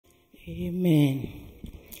Amen.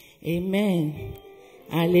 Amen.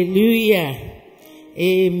 Hallelujah.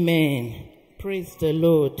 Amen. Praise the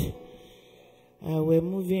Lord. We're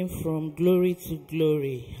moving from glory to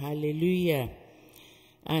glory. Hallelujah.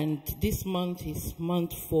 And this month is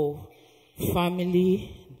month for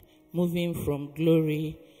family, moving from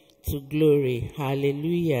glory to glory.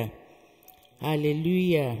 Hallelujah.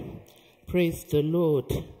 Hallelujah. Praise the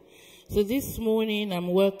Lord. So this morning I'm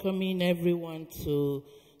welcoming everyone to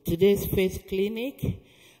today's faith clinic,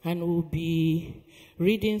 and we'll be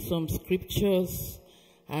reading some scriptures,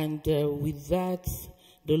 and with that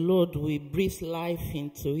the Lord will breathe life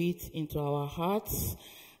into it, into our hearts,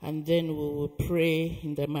 and then we will pray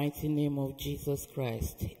in the mighty name of Jesus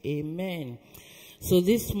Christ. Amen. So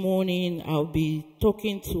this morning I'll be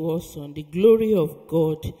talking to us on the glory of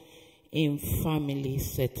God in family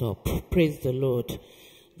setup. Praise the Lord.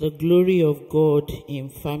 The glory of God in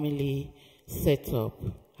family setup.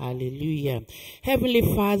 Hallelujah. Heavenly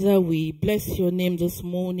Father, we bless your name this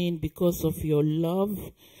morning because of your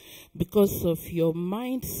love, because of your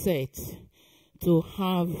mindset to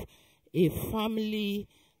have a family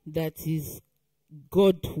that is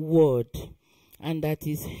God's word and that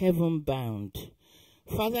is heaven bound.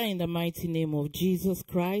 Father, in the mighty name of Jesus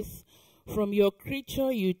Christ, from your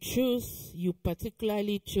creature you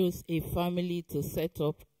particularly chose a family to set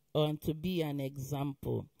up and to be an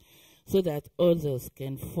example so that others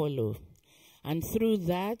can follow. And through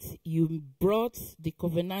that, you brought the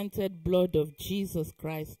covenanted blood of Jesus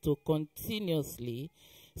Christ to continuously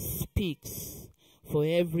speaks for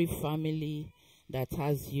every family that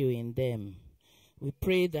has you in them. We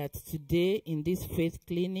pray that today in this faith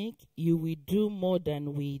clinic, you will do more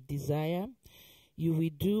than we desire. You will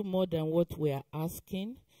do more than what we are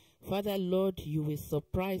asking. Father, Lord, you will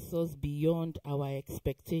surprise us beyond our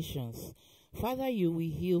expectations. Father, you will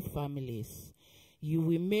heal families. You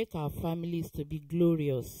will make our families to be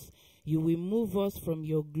glorious. You will move us from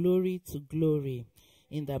your glory to glory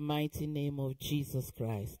in the mighty name of Jesus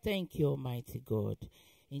Christ. Thank you, Almighty God.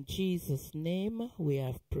 In Jesus' name we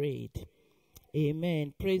have prayed.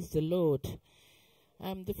 Amen. Praise the Lord.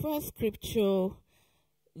 The first scripture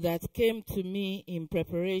that came to me in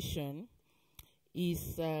preparation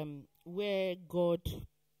is where God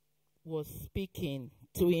was speaking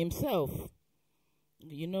to himself.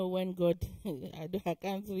 You know, when God, I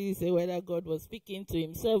can't really say whether God was speaking to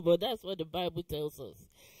himself, but that's what the Bible tells us.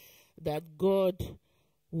 That God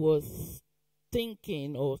was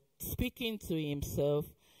thinking or speaking to himself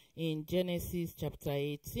in Genesis chapter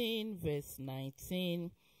 18, verse 19,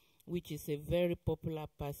 which is a very popular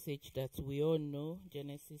passage that we all know,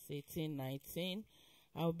 Genesis 18, 19.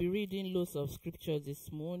 I'll be reading loads of scripture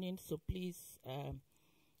this morning, so please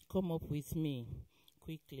come up with me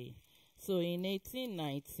quickly. So in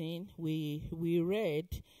 18:19, we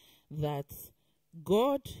read that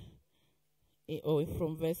God, or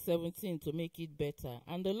from verse 17 to make it better,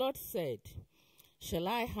 and the Lord said, "Shall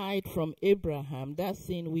I hide from Abraham that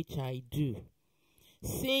sin which I do,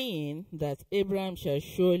 saying that Abraham shall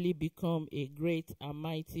surely become a great and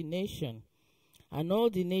mighty nation, and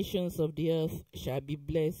all the nations of the earth shall be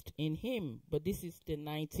blessed in him." But this is the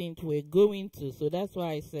 19th we're going to, so that's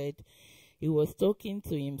why I said he was talking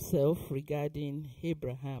to himself regarding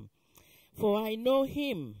Abraham. "For I know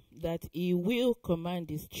him, that he will command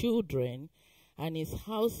his children and his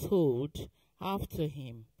household after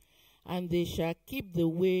him, and they shall keep the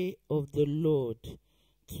way of the Lord,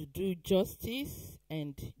 to do justice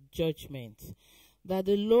and judgment, that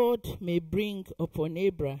the Lord may bring upon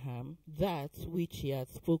Abraham that which he had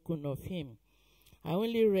spoken of him." I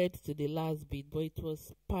only read to the last bit, but it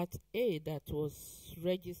was part A that was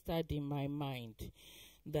registered in my mind,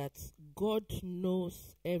 that God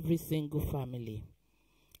knows every single family.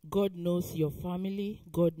 God knows your family.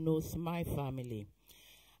 God knows my family.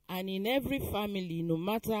 And in every family, no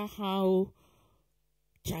matter how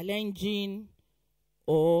challenging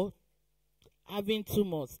or having too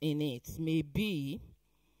much in it may be,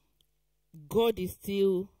 God is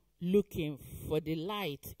still looking for the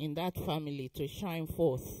light in that family to shine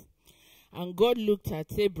forth. And God looked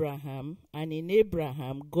at Abraham, and in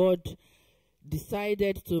Abraham, God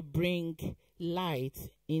decided to bring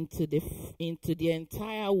light into the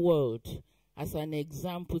entire world as an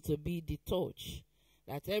example, to be the torch,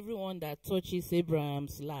 that everyone that touches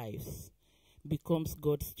Abraham's lives becomes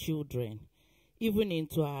God's children, even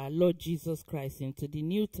into our Lord Jesus Christ, into the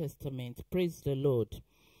New Testament. Praise the Lord.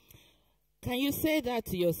 Can you say that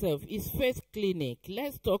to yourself? It's faith clinic.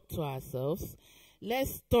 Let's talk to ourselves.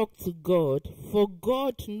 Let's talk to God. For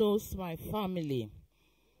God knows my family.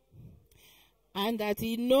 And that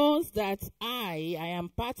he knows that I am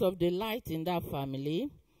part of the light in that family.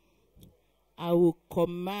 I will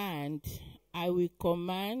command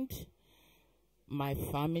my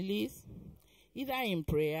families, either in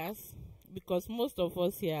prayers, because most of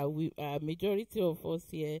us here, majority of us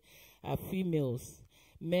here are females.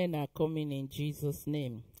 Men are coming in Jesus'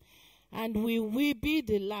 name. And we will be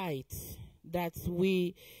the light that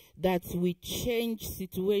we change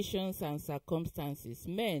situations and circumstances.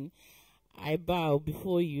 Men, I bow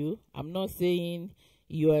before you. I'm not saying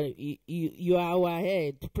you are our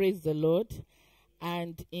head. Praise the Lord.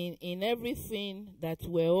 And in everything that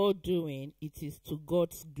we're all doing, it is to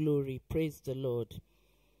God's glory. Praise the Lord.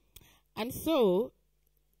 And so,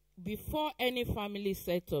 before any family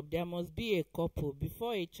set up, there must be a couple.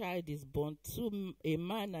 Before a child is born, a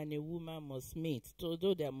man and a woman must meet.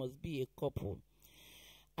 Although there must be a couple.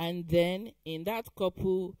 And then, in that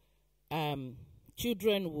couple,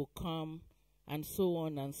 children will come, and so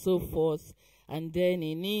on and so forth. And then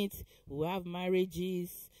in it, we have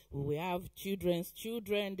marriages, we have children's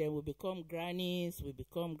children, then we become grannies, we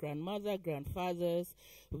become grandmother, grandfathers,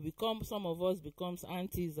 some of us becomes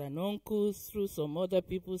aunties and uncles through some other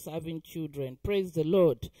people's having children. Praise the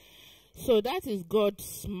Lord. So that is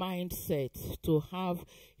God's mindset, to have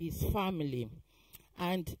his family.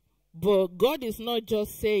 But God is not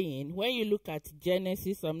just saying, when you look at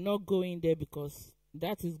Genesis, I'm not going there because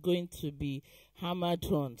that is going to be hammered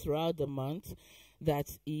on throughout the month, that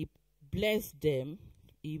he blessed them.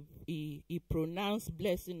 He pronounced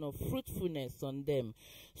blessing of fruitfulness on them.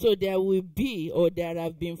 So there will be, or there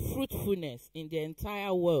have been, fruitfulness in the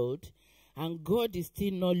entire world, and God is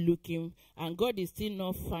still not looking, and God is still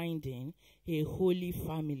not finding a holy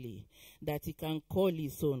family that he can call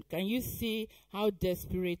his own. Can you see how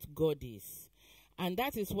desperate God is? And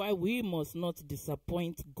that is why we must not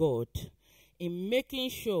disappoint God in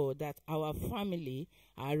making sure that our family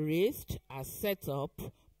are raised, are set up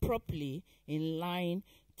properly in line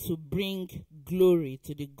to bring glory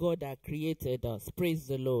to the God that created us. Praise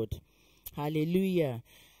the Lord. Hallelujah.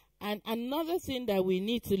 And another thing that we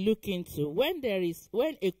need to look into, when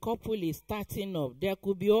a couple is starting up, there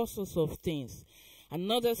could be all sorts of things.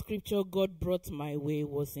 Another scripture God brought my way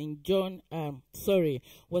was in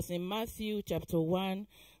Matthew chapter 1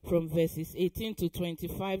 from verses 18 to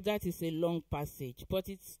 25. That is a long passage, but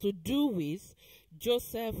it's to do with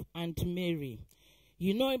Joseph and Mary.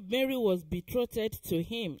 You know, Mary was betrothed to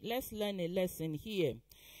him. Let's learn a lesson here.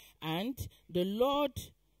 And the Lord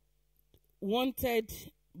wanted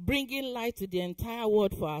bringing light to the entire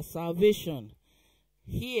world for our salvation.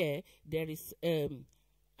 Here, there is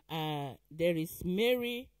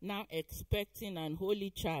Mary now expecting an holy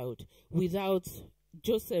child without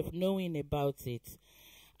Joseph knowing about it.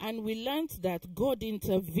 And we learned that God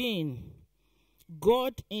intervened.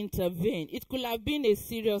 God intervened. It could have been a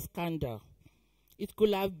serious scandal. It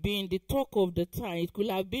could have been the talk of the time. It could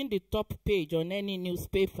have been the top page on any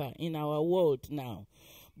newspaper in our world now.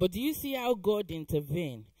 But do you see how God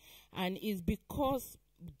intervened? And it's because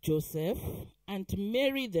Joseph and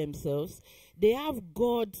Mary themselves, they have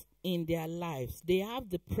God in their lives. They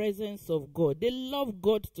have the presence of God. They love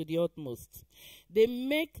God to the utmost. They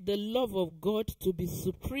make the love of God to be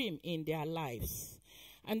supreme in their lives.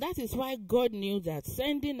 And that is why God knew that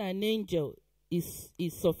sending an angel is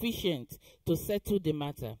sufficient to settle the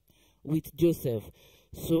matter with Joseph.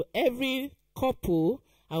 So every couple,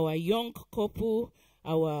 our young couple,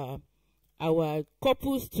 our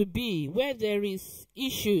couples to be, where there is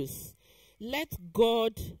issues, let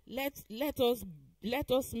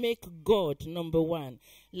us make God number one.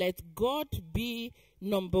 Let God be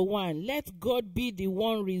number one. Let God be the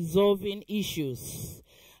one resolving issues.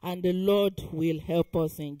 And the Lord will help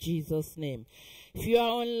us in Jesus' name. If you are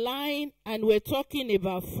online and we're talking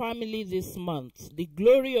about family this month, the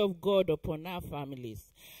glory of God upon our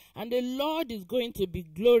families. And the Lord is going to be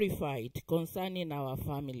glorified concerning our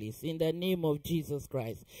families in the name of Jesus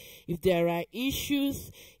Christ. If there are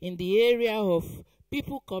issues in the area of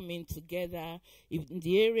people coming together, in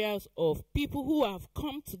the areas of people who have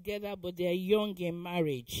come together but they are young in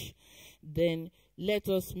marriage, then let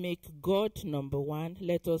us make God number one.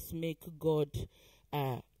 Let us make God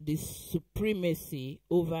the supremacy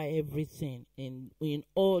over everything in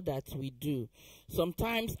all that we do.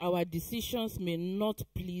 Sometimes our decisions may not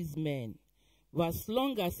please men, but as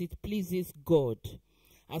long as it pleases God,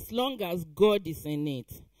 as long as God is in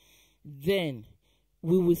it, then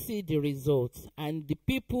we will see the results. And the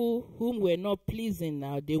people whom we're not pleasing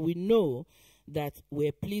now, they will know that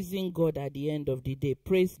we're pleasing God at the end of the day.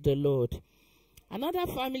 Praise the Lord. Another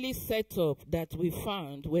family setup that we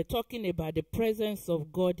found, we're talking about the presence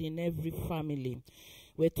of God in every family.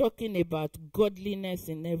 We're talking about godliness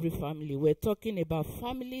in every family. We're talking about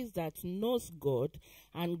families that knows God,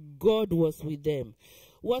 and God was with them.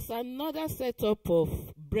 Was another setup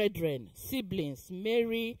of brethren, siblings,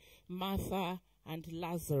 Mary, Martha, and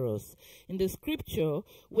Lazarus. In the scripture,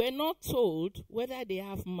 we're not told whether they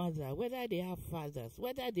have mother, whether they have fathers,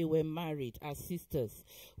 whether they were married as sisters,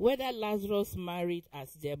 whether Lazarus married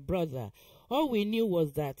as their brother. All we knew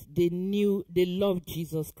was that they loved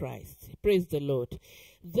Jesus Christ. Praise the Lord.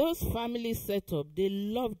 Those families set up, they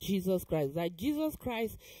loved Jesus Christ. That Jesus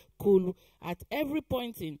Christ could, at every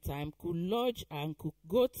point in time, could lodge and could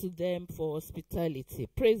go to them for hospitality.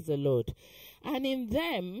 Praise the Lord. And in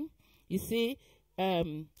them, you see,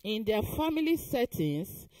 in their family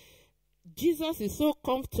settings, Jesus is so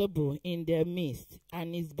comfortable in their midst.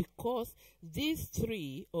 And it's because these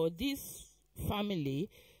three, or this family,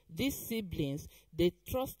 these siblings, they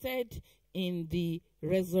trusted in the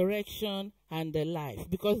resurrection and the life.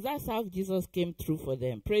 Because that's how Jesus came through for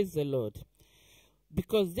them. Praise the Lord.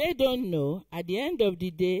 Because they don't know, at the end of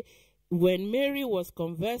the day, when Mary was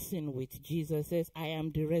conversing with Jesus, says, I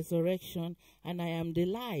am the resurrection and I am the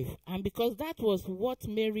life. And because that was what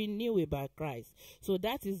Mary knew about Christ. So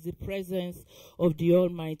that is the presence of the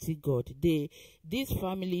Almighty God. This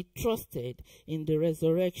family trusted in the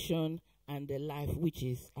resurrection and the life, which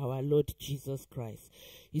is our Lord Jesus Christ.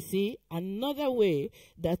 You see, another way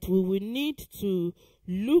that we will need to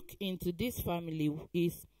look into this family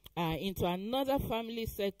is into another family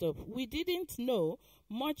setup. We didn't know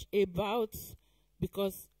much about,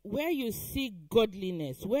 because where you see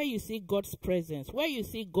godliness, where you see God's presence, where you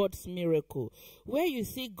see God's miracle, where you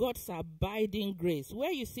see God's abiding grace,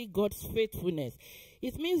 where you see God's faithfulness,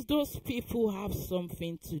 it means those people have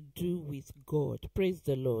something to do with God. Praise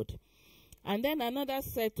the Lord. And then another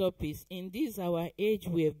setup is, in this our age,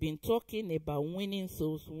 we have been talking about winning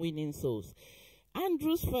souls, winning souls.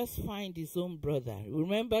 Andrews first find his own brother.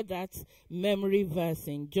 Remember that memory verse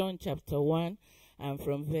in John chapter 1 and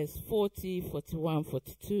from verse 40, 41,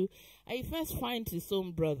 42. And he first finds his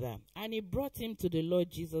own brother and he brought him to the Lord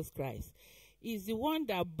Jesus Christ. He's the one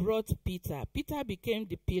that brought Peter. Peter became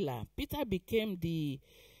the pillar. Peter became the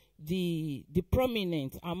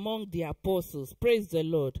prominent among the apostles. Praise the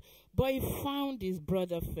Lord. But he found his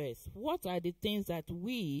brother first. What are the things that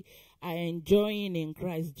we are enjoying in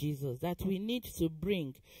Christ Jesus that we need to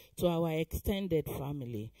bring to our extended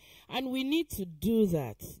family? And we need to do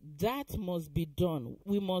that. That must be done.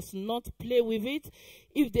 We must not play with it.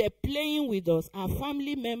 If they're playing with us, our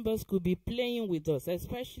family members could be playing with us,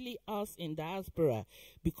 especially us in diaspora,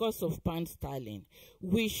 because of pound sterling.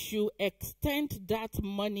 We should extend that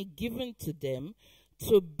money given to them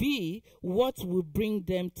to be what will bring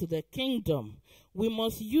them to the kingdom. We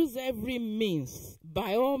must use every means,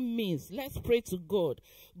 by all means. Let's pray to God.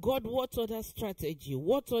 God, what other strategy,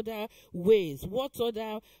 what other ways, what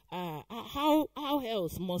other, how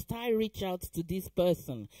else must I reach out to this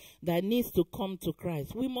person that needs to come to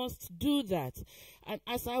Christ? We must do that. And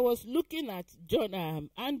as I was looking at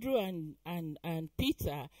Andrew and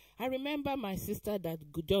Peter, I remember my sister that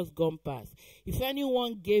just gone past. If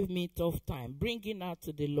anyone gave me tough time, bringing her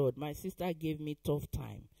to the Lord, my sister gave me tough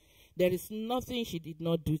time. There is nothing she did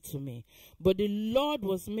not do to me. But the Lord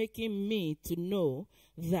was making me to know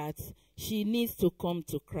that she needs to come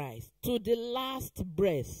to Christ. To the last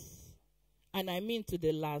breath. And I mean to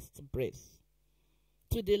the last breath.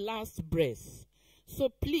 To the last breath. So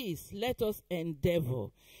please, let us endeavor.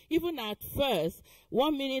 Even at first,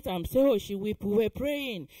 1 minute I'm saying, oh, we were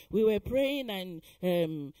praying. We were praying and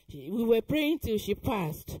we were praying till she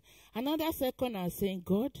passed. Another second I'm saying,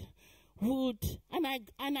 God,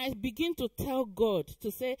 and I begin to tell God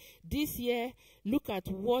to say, this year, look at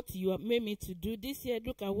what you have made me to do. This year,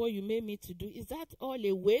 look at what you made me to do. Is that all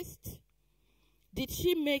a waste? Did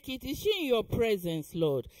she make it? Is she in your presence,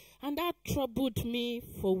 Lord? And that troubled me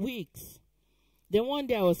for weeks. Then one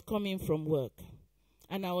day I was coming from work,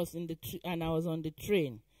 and I was on the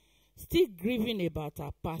train, still grieving about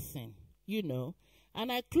her passing,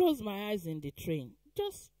 and I closed my eyes in the train,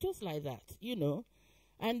 just like that,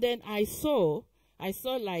 And then I saw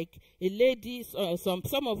like a lady,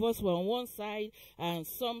 some of us were on one side, and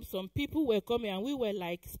some people were coming, and we were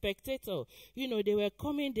like spectators. They were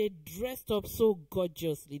coming, they dressed up so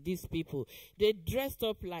gorgeously, these people. They dressed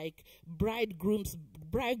up like bridegroom's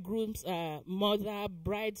mother,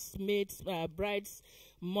 bridesmaids, bride's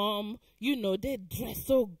mom. They dressed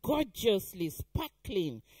so gorgeously,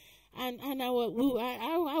 sparkling. And I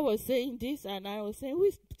was saying this, and I was saying, who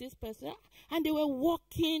is this person? And they were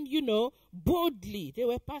walking, boldly. They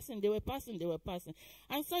were passing.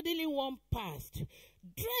 And suddenly one passed.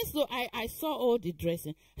 Dressed, so I saw all the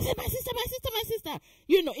dressing. I said, my sister.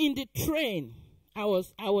 In the train. I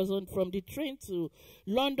was on from the train to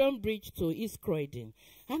London Bridge to East Croydon.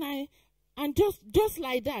 And just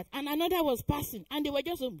like that, and another was passing, and they were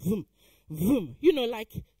just vroom, vroom,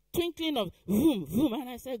 like twinkling of vroom, vroom. And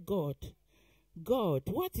I said, God,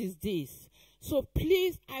 what is this? So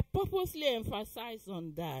please, I purposely emphasize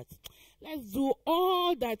on that. Let's do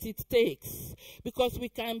all that it takes, because we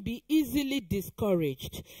can be easily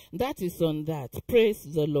discouraged. That is on that.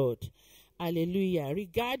 Praise the Lord. Hallelujah.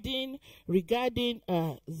 Regarding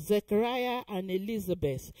Zechariah and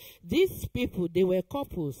Elizabeth, these people, they were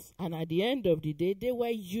couples, and at the end of the day, they were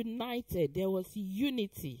united. There was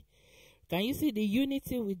unity. Can you see the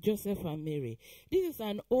unity with Joseph and Mary? This is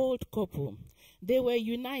an old couple. They were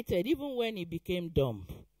united even when he became dumb.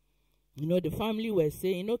 The family were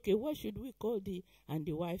saying, okay, what should we call thee? And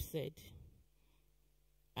the wife said,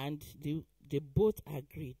 and they both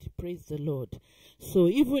agreed. Praise the Lord. So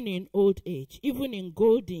even in old age, even in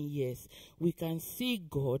golden years, we can see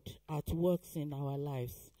God at works in our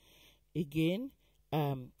lives. Again,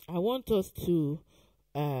 I want us to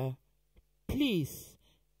please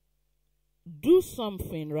do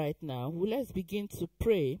something right now. Let's begin to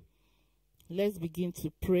pray. Let's begin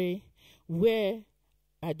to pray where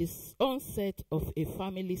at the onset of a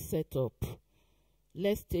family setup,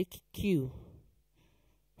 let's take cue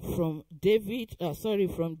from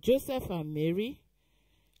from Joseph and Mary.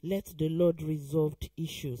 Let the Lord resolve the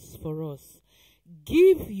issues for us.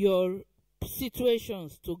 Give your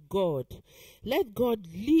situations to God. Let God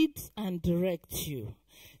lead and direct you.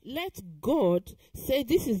 Let God say,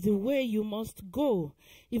 this is the way you must go.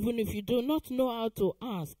 Even if you do not know how to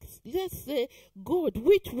ask, let's say, God,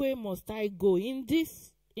 which way must I go in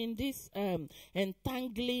this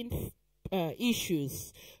entangling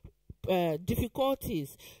issues,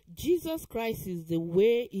 difficulties? Jesus Christ is the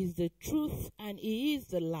way, is the truth, and he is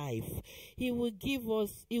the life. He will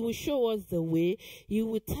show us the way. He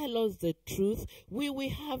will tell us the truth. We will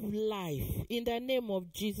have life in the name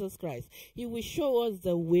of Jesus Christ. He will show us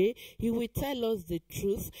the way. He will tell us the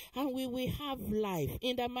truth, and we will have life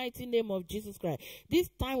in the mighty name of Jesus Christ. This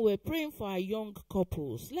time we're praying for our young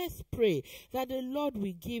couples. Let's pray that the Lord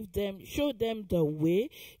will show them the way,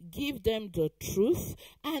 give them the truth,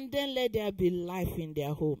 and then let there be life in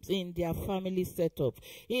their homes, in their family setup.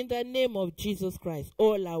 In the name of Jesus Christ,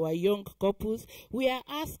 all our young couples, we are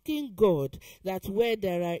asking God that where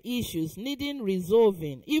there are issues needing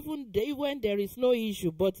resolving, even when there is no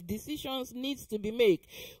issue, but decisions needs to be made,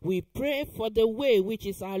 we pray for the way, which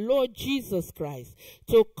is our Lord Jesus Christ,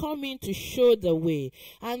 to come in to show the way,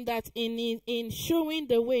 and that in showing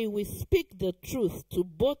the way, we speak the truth to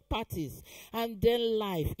both parties, and then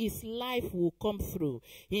His life will come through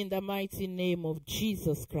in the mighty name of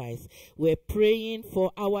Jesus Christ. We're praying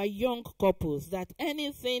for our young couples, that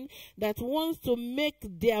anything that wants to make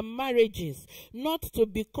their marriages not to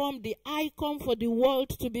become the icon for the world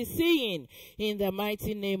to be seeing, in the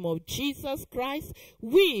mighty name of Jesus Christ,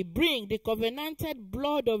 we bring the covenanted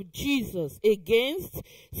blood of Jesus against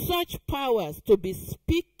such powers to be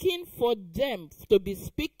speaking for them, to be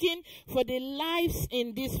speaking for the lives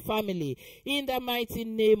in this family, in the mighty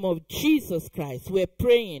name of Jesus Christ. We're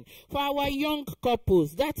praying for our young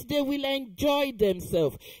couples, that they will enjoy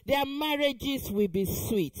themselves. Their marriages will be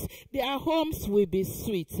sweet. Their homes will be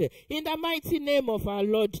sweet. In the mighty name of our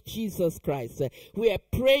Lord Jesus Christ, we are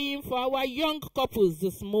praying for our young couples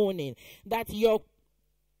this morning, that your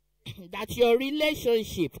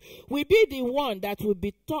relationship will be the one that will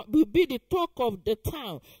be the talk of the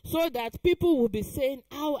town, so that people will be saying,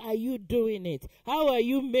 how are you doing it? How are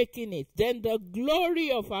you making it? Then the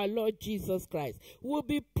glory of our Lord Jesus Christ will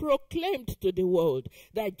be proclaimed to the world,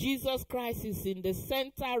 that Jesus Christ is in the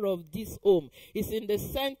center of this home, is in the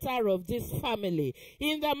center of this family,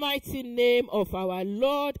 in the mighty name of our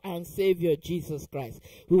Lord and Savior Jesus Christ.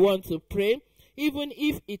 We want to pray, even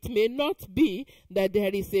if it may not be that there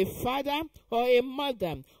is a father or a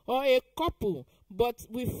mother or a couple, but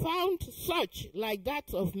we found such like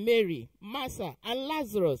that of Mary, Martha, and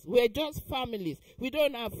Lazarus. We're just families. We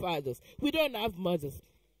don't have fathers. We don't have mothers.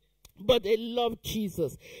 But they love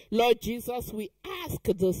Jesus. Lord Jesus, we ask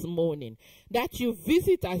this morning that you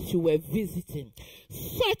visit as you were visiting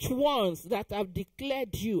such ones that have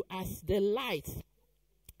declared you as the light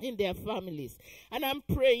in their families. And I'm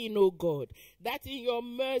praying, oh God, that in your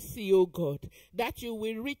mercy, oh God, that you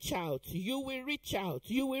will reach out. You will reach out.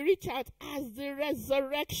 You will reach out as the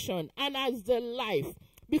resurrection and as the life.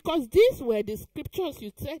 Because these were the scriptures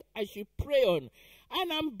you said I should pray on.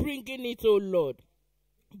 And I'm bringing it, oh Lord,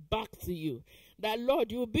 back to you. That,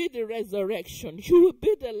 Lord, you will be the resurrection. You will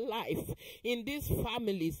be the life in these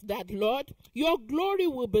families. That, Lord, your glory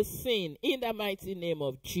will be seen in the mighty name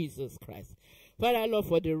of Jesus Christ. Father, Lord,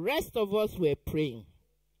 for the rest of us, we're praying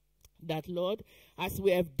That, Lord, as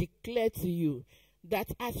we have declared to you,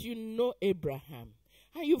 that as you know Abraham,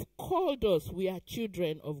 and you've called us, we are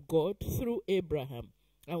children of God through Abraham,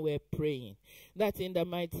 and we're praying that in the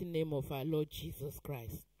mighty name of our Lord Jesus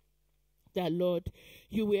Christ, that, Lord,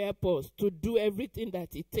 you will help us to do everything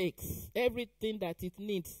that it takes, everything that it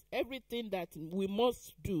needs, everything that we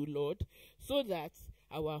must do, Lord, so that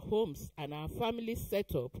our homes and our family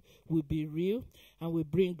setup will be real and will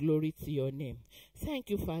bring glory to your name. Thank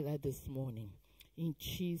you, Father, this morning. In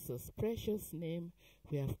Jesus' precious name,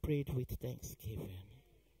 we have prayed with thanksgiving.